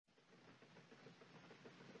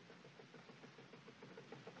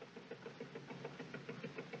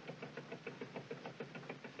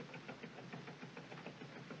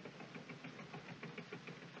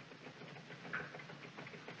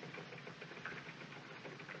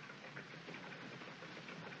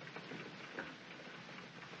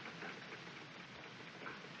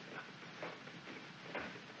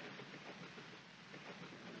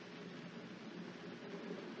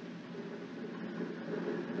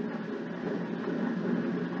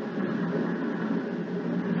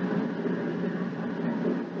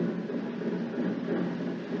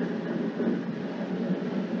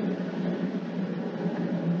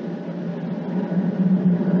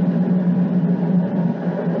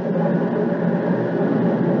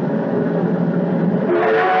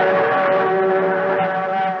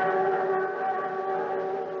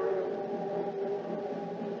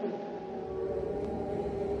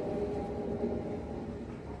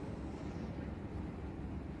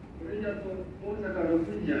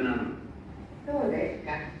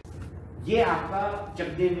ये आपका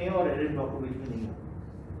चकदे में और एडिट डॉक्यूमेंट में नहीं होगा।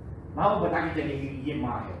 वहां वो बता के चलेंगे ये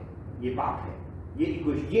माँ है, ये बाप है, ये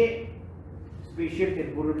इक्वेशन, ये स्पेशियल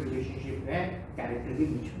टेम्पोरल रिलेशनशिप है कैरेक्टर के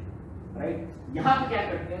बीच में, राइट। यहाँ पे क्या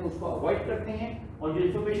करते हैं, उसको अवॉइड करते हैं और जो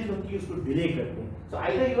इन्फॉर्मेशन होती है उसको डिले करते हैं। So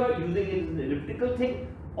either you are using it as an elliptical thing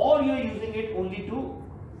और you are using it only to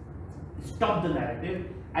stop the narrative,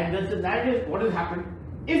 and thus the narrative, what has happened,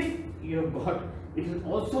 if you have got, it is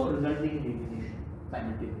also resulting in alienation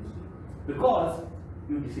simultaneously, because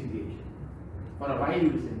you disengage. For a while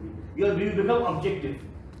you disengage. You become objective.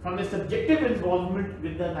 From a subjective involvement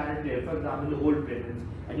with the narrative, for example, the old parents,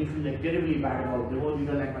 and you feel like terribly bad about them, oh,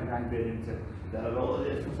 these are like my grandparents, oh,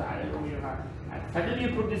 they're so sad, and suddenly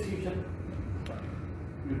you put this future,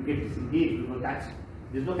 you get disengaged, because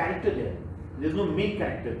there's no character there, there's no main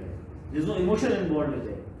character there. There is no emotion involved with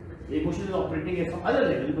it. The emotion is operating at some other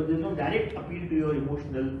level, but there is no direct appeal to your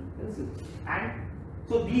emotional senses. And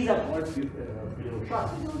so these are called filler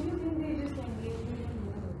shots. So don't you think they just engage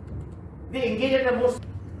more? They engage at the most.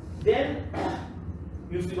 Then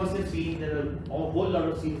you must have seen that a whole lot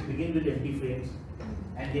of scenes begin with empty frames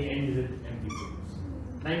and they end with empty frames.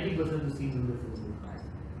 90% of the scenes in the film.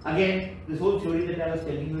 Again, this whole theory that I was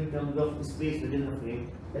telling you in terms of space within the frame,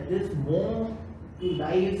 that there is more to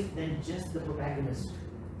life than just the protagonist.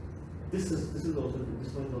 This is also there,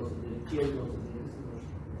 this one is also there, chair is also there, this is also,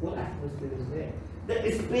 whole atmosphere is there. The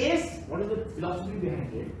space, what is the philosophy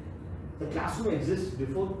behind it? The classroom exists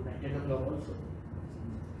before 10 o'clock also.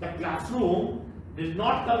 The classroom did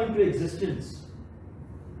not come into existence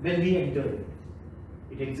when we entered it.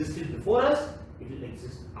 It existed before us, it will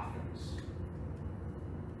exist after us.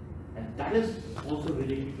 And that is also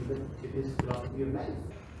related to the philosophy of life.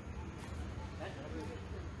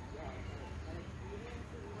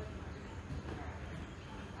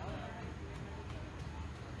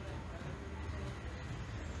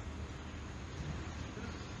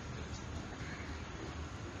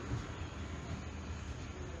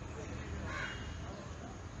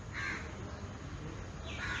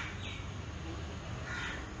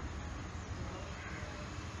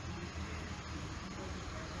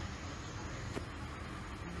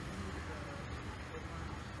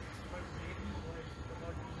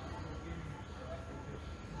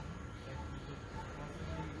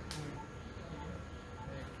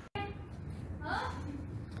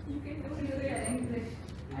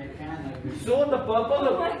 So the purpose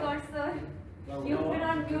of... Oh my God, sir. You've been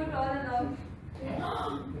on mute all along.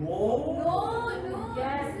 No.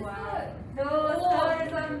 Yes, sir. No, sir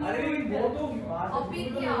is on mute. अरे वो तो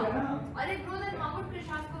Opinion क्या? अरे bro, then how would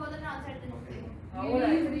Prashant को बता translate करने? He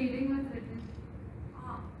is reading what's written.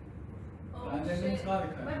 Oh Transcendence shit. का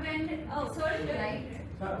लिखा है. But when sir is right.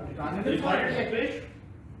 Transcendence का लिखा है.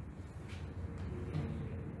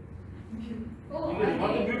 Oh,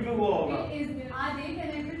 He is mute. are they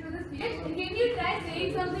connected to the speech? Can you try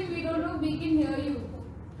saying something we don't know? We can hear you.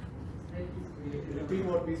 Repeat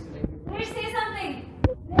what we said. Krish, say something.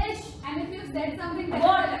 Krish, and if you said something,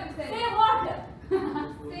 What? Say what?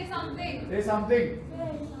 Say something. Say something.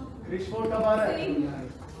 Krish for कब आ रहा है?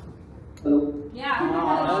 Yeah.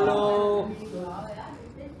 Hello.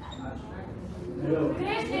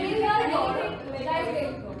 Krish, did you hear anything? Guys,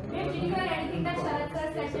 Krish, did you hear anything that Sharad Sir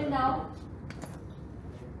said till now?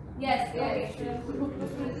 Yes.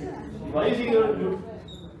 Why is he going to do?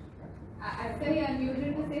 I said he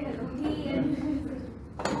unmuted to say hello.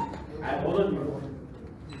 I wasn't mute.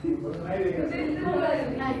 He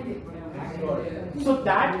So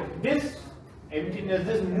that this emptiness,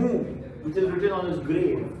 this mood, which is written on his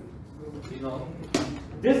grave, you know,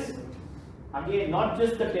 this again not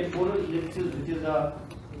just the temporal ellipsis, which is a.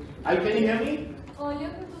 Can you hear me? Earlier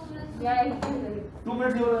for 2 minutes. Yeah, he can hear you. 2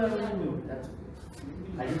 minutes you were mute. That's okay.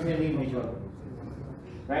 I didn't hear any major.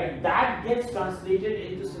 Right? That gets translated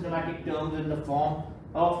into cinematic terms in the form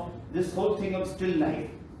of this whole thing of still life.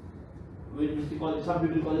 Which we call, some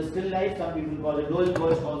people call it still life, some people call it, Noel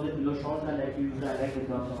Boyce calls it below shot, I like to use that, I like the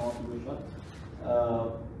terms of below shot.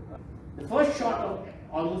 The first shot of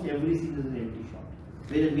almost every scene is an empty shot,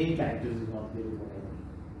 where the main character is not there, whatever.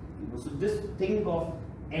 You know, so this thing of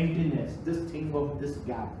emptiness, this thing of this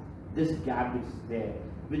gap which is there,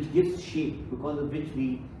 which gives shape, because of which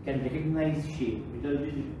we can recognize shape, because we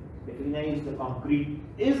recognize the concrete,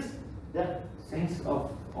 is the sense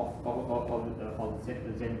of the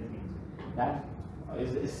central things. That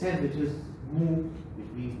is a sense which is moved, which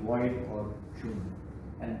means void or shun,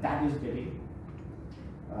 and that is getting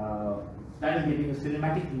a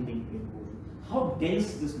cinematic meaning in Ocean. How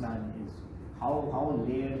dense this man is, how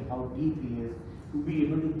layered, how deep he is, to be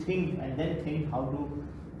able to think and then think how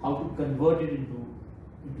how to convert it into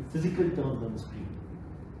physical terms on the screen.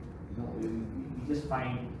 You just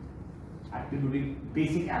find attributing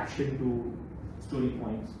basic action to story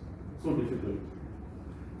points so difficult.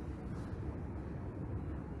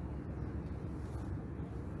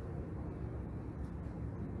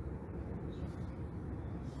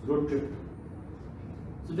 Road trip.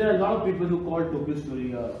 So there are a lot of people who call Tokyo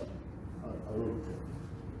Story a road trip.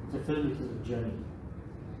 It's a film which is a journey.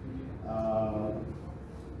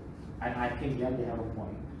 And I think yeah, they have a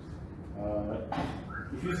point.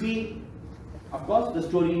 If you see, of course, the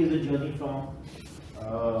story is a journey from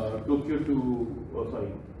Tokyo to,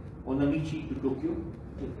 Onamichi to Tokyo.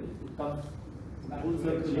 It comes full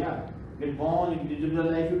circle, yeah. Get born, you live the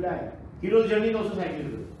life, you die. Hero's journey is also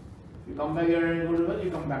cyclical. You come back here and go to work, you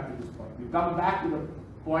come back to this point. You come back to the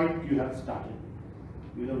point you have started.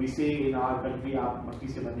 You know, we say in our country, "Aap matti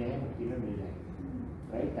se bane hain, matti mein mil jayenge."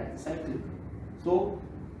 Right? That's a cycle. So,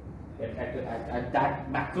 at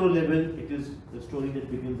that macro level, it is the story that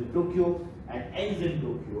begins in Tokyo and ends in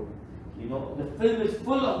Tokyo. You know, the film is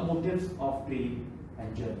full of motifs of train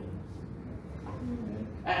and journey.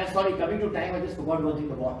 And sorry, coming to time, I just forgot one thing: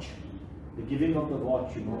 the watch, the giving of the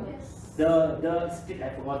watch. You know, I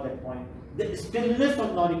forgot that point. The stillness of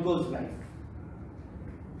Noriko's life,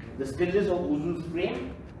 the stillness of Uzu's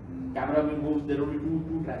frame. Camera will move. There will be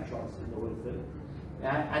two track shots in the whole film.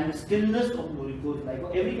 And the stillness of Noriko's life,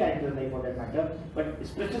 or every character's life for that matter, but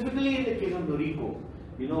specifically in the case of Noriko,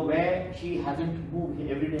 you know, where she hasn't moved.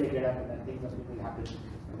 Every day I get up and I think something will happen,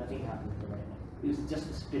 and nothing happens for her. It's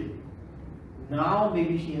just still. Now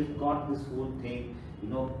maybe she has got this whole thing, you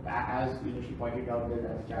know, as you know, she pointed out that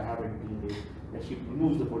as I haven't been there, that she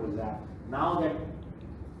removes the photograph. Now that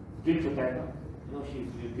did you know, she's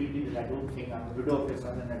guilty that I don't think I'm a widow of her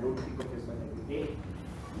son and I don't think of her son every day.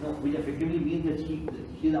 You know, which effectively means that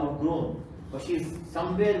she's outgrown, but she's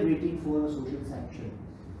somewhere waiting for a social sanction.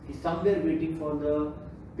 She's somewhere waiting for the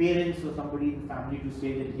parents or somebody in the family to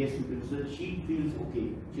say that yes, you can, so that she feels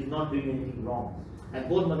okay. She's not doing anything wrong. And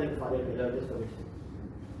both mother and father tell her,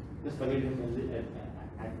 just forget him and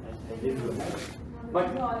live your life. But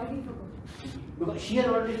because she has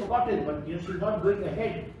already forgotten, but you know, she's not going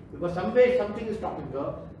ahead because somewhere something is stopping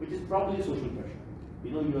her, which is probably social pressure.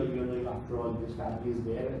 You know, you're after all, this family is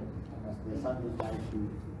there, and their son is trying to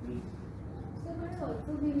meet. So could it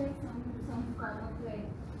also be like some form of like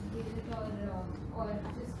guilt or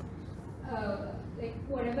just like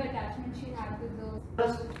whatever attachment she had to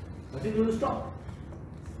those. Nothing will stop.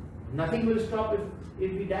 Nothing will stop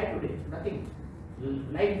if we die today. Nothing.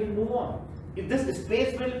 Life will move on. If this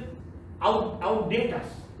space will outdate us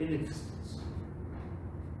in existence.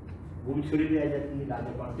 Movie theory भी आ जाती है,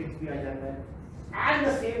 larger context भी आ जाता है. And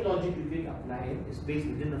the same logic you can apply in space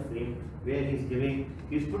within a frame where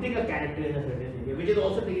he's putting a character in a certain area, which is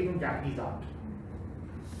also taken from Japanese art.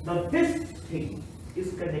 Now this thing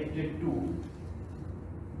is connected to,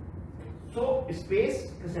 so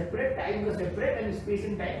space is separate, time is separate, and space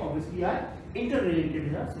and time obviously are interrelated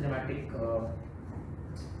in a cinematic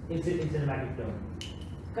term.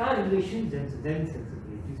 Car relation Zen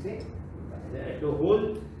sensibility, you say, the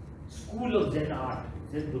whole school of Zen art,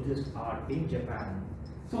 Zen Buddhist art in Japan.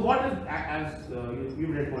 So what is, as you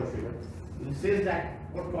read Paul Schrader, it says that,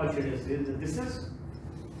 what Paul Schrader says, that this is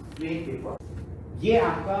plain paper. ये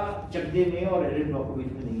आपका चकदे में और arid block के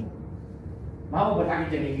बीच में नहीं होगा। वहाँ वो बता के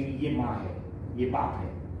चलेंगे कि ये माँ है, ये बाप है,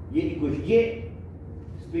 ये इक्वेशन, ये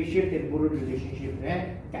स्पेशियल टेम्पोरल रिलेशनशिप है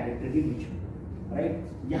कैरेक्टर के बीच में, राइट?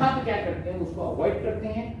 यहाँ पे क्या करते हैं, उसको अवॉइड करते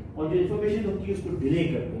हैं और जो इन्फॉर्मेशन होती है उसको डिले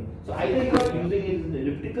करते हैं. So either you are using it as an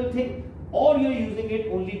elliptical thing or you are using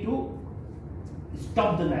it only to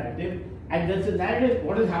stop the narrative. And once the narrative,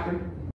 what has happened?